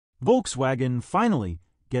Volkswagen finally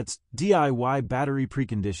gets DIY battery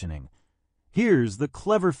preconditioning. Here's the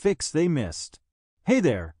clever fix they missed. Hey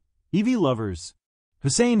there, EV lovers.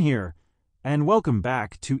 Hussein here, and welcome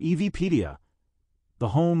back to EVpedia, the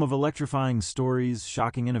home of electrifying stories,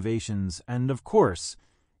 shocking innovations, and of course,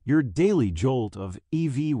 your daily jolt of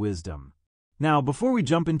EV wisdom. Now, before we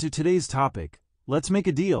jump into today's topic, let's make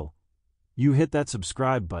a deal. You hit that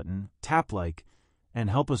subscribe button, tap like,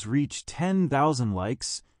 and help us reach 10,000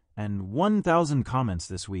 likes and 1,000 comments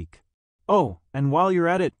this week. Oh, and while you're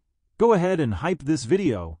at it, go ahead and hype this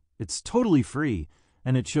video. It's totally free,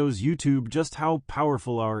 and it shows YouTube just how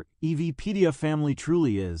powerful our EVpedia family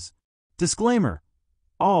truly is. Disclaimer: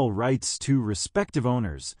 all rights to respective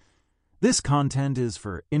owners. This content is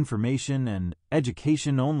for information and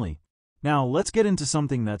education only. Now, let's get into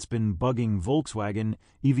something that's been bugging Volkswagen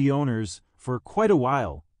EV owners for quite a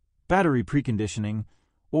while: battery preconditioning,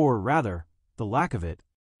 or rather, the lack of it.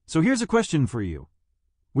 So here's a question for you.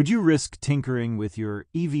 Would you risk tinkering with your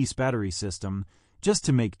EV's battery system just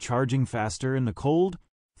to make charging faster in the cold?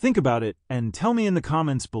 Think about it and tell me in the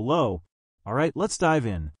comments below. Alright, let's dive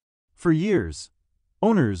in. For years,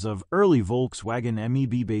 owners of early Volkswagen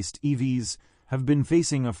MEB-based EVs have been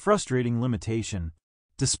facing a frustrating limitation.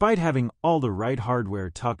 Despite having all the right hardware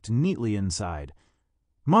tucked neatly inside,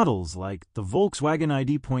 models like the Volkswagen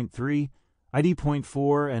ID.3,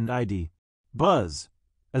 ID.4, and ID. Buzz,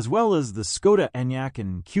 as well as the Skoda Enyaq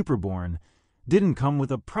and Cupra Born, didn't come with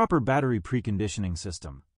a proper battery preconditioning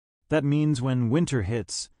system. That means when winter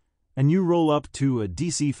hits, and you roll up to a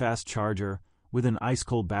DC fast charger with an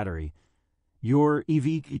ice-cold battery, your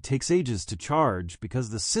EV takes ages to charge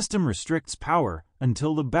because the system restricts power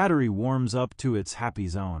until the battery warms up to its happy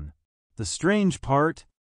zone. The strange part?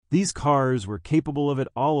 These cars were capable of it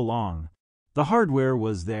all along. The hardware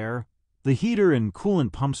was there, the heater and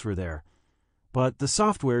coolant pumps were there, but the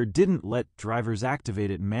software didn't let drivers activate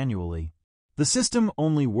it manually. The system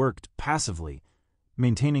only worked passively,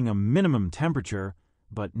 maintaining a minimum temperature,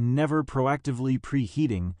 but never proactively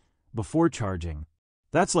preheating before charging.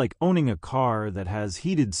 That's like owning a car that has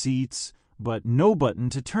heated seats, but no button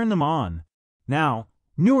to turn them on. Now,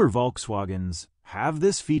 newer Volkswagens have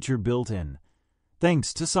this feature built in,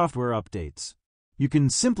 thanks to software updates. You can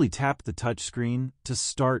simply tap the touchscreen to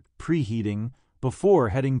start preheating before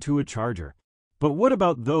heading to a charger. But what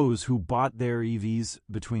about those who bought their EVs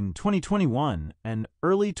between 2021 and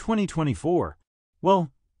early 2024? Well,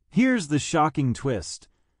 here's the shocking twist.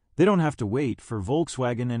 They don't have to wait for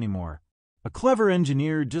Volkswagen anymore. A clever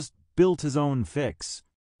engineer just built his own fix.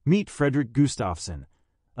 Meet Fredrik Gustafsson,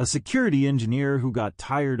 a security engineer who got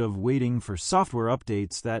tired of waiting for software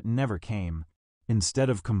updates that never came. Instead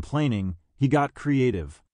of complaining, he got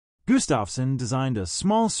creative. Gustafsson designed a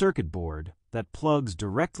small circuit board that plugs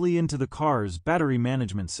directly into the car's battery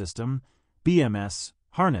management system, BMS,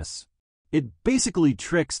 harness. It basically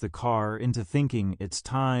tricks the car into thinking it's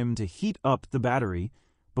time to heat up the battery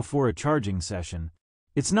before a charging session.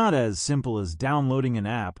 It's not as simple as downloading an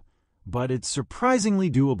app, but it's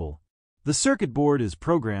surprisingly doable. The circuit board is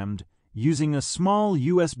programmed using a small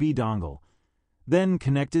USB dongle, then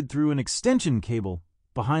connected through an extension cable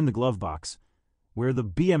behind the glovebox, where the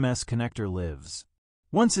BMS connector lives.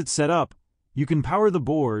 Once it's set up, you can power the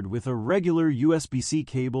board with a regular USB-C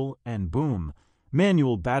cable and boom,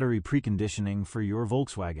 manual battery preconditioning for your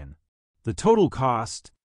Volkswagen. The total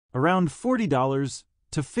cost, around $40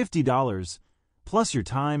 to $50, plus your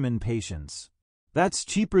time and patience. That's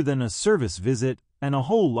cheaper than a service visit and a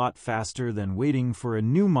whole lot faster than waiting for a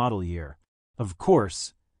new model year. Of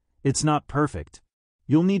course, it's not perfect.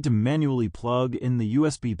 You'll need to manually plug in the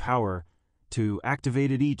USB power to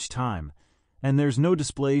activate it each time, and there's no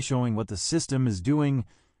display showing what the system is doing,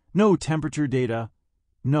 no temperature data,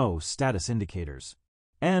 no status indicators.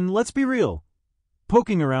 And let's be real,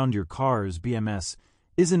 poking around your car's BMS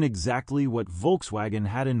isn't exactly what Volkswagen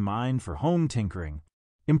had in mind for home tinkering.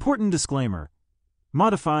 Important disclaimer: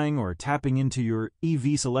 modifying or tapping into your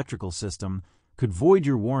EV's electrical system could void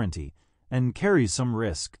your warranty and carries some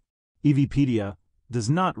risk. EVpedia does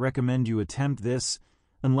not recommend you attempt this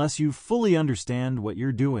unless you fully understand what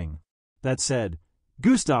you're doing. That said,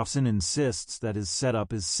 Gustafsson insists that his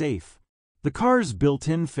setup is safe. The car's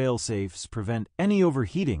built-in failsafes prevent any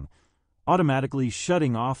overheating, automatically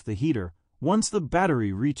shutting off the heater once the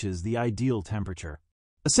battery reaches the ideal temperature.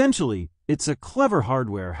 Essentially, it's a clever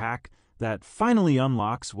hardware hack that finally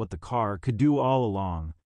unlocks what the car could do all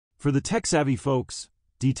along. For the tech-savvy folks,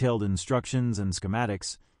 detailed instructions and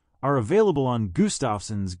schematics are available on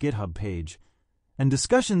Gustafsson's GitHub page, and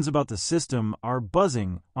discussions about the system are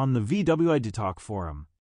buzzing on the VW Talk forum.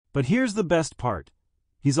 But here's the best part.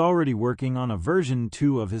 he's already working on a version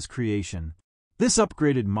 2 of his creation. This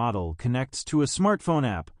upgraded model connects to a smartphone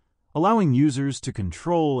app, allowing users to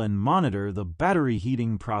control and monitor the battery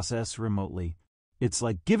heating process remotely. It's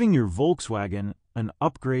like giving your Volkswagen an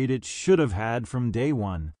upgrade it should have had from day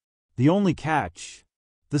one. The only catch: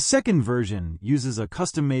 the second version uses a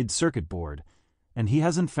custom-made circuit board, and he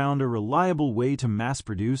hasn't found a reliable way to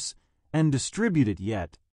mass-produce and distribute it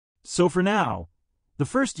yet. So for now, the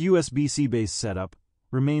first USB-C-based setup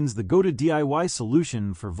remains the go-to DIY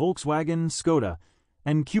solution for Volkswagen, Skoda,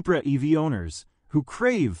 and Cupra EV owners who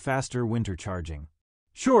crave faster winter charging.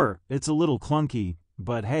 Sure, it's a little clunky,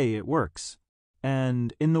 but hey, it works.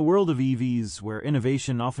 And in the world of EVs, where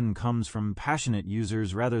innovation often comes from passionate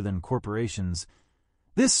users rather than corporations,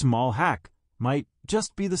 this small hack might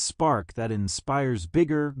just be the spark that inspires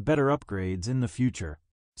bigger, better upgrades in the future.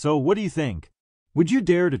 So what do you think? Would you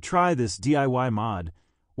dare to try this DIY mod,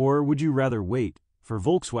 or would you rather wait for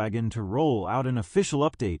Volkswagen to roll out an official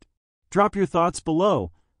update? Drop your thoughts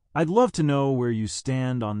below. I'd love to know where you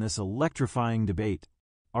stand on this electrifying debate.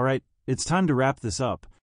 Alright, it's time to wrap this up.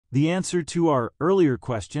 The answer to our earlier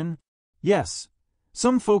question: yes,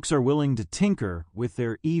 some folks are willing to tinker with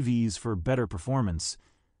their EVs for better performance,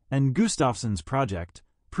 and Gustafsson's project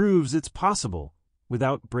proves it's possible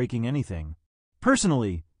without breaking anything.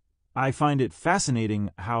 Personally, I find it fascinating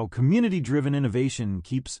how community-driven innovation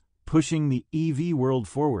keeps pushing the EV world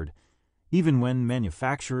forward, even when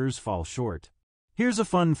manufacturers fall short. Here's a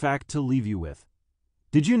fun fact to leave you with.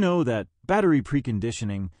 Did you know that battery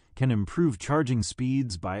preconditioning can improve charging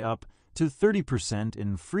speeds by up to 30%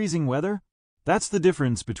 in freezing weather? That's the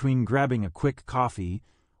difference between grabbing a quick coffee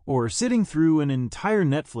or sitting through an entire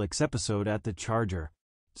Netflix episode at the charger.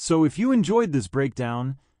 So if you enjoyed this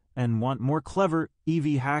breakdown and want more clever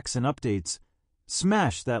EV hacks and updates,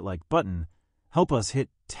 smash that like button, help us hit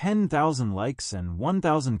 10,000 likes and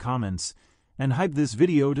 1,000 comments, and hype this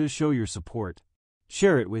video to show your support.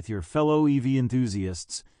 Share it with your fellow EV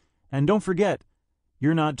enthusiasts, and don't forget,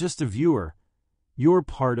 you're not just a viewer, you're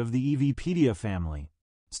part of the EVpedia family.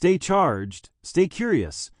 Stay charged, stay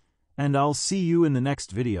curious, and I'll see you in the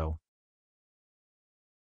next video.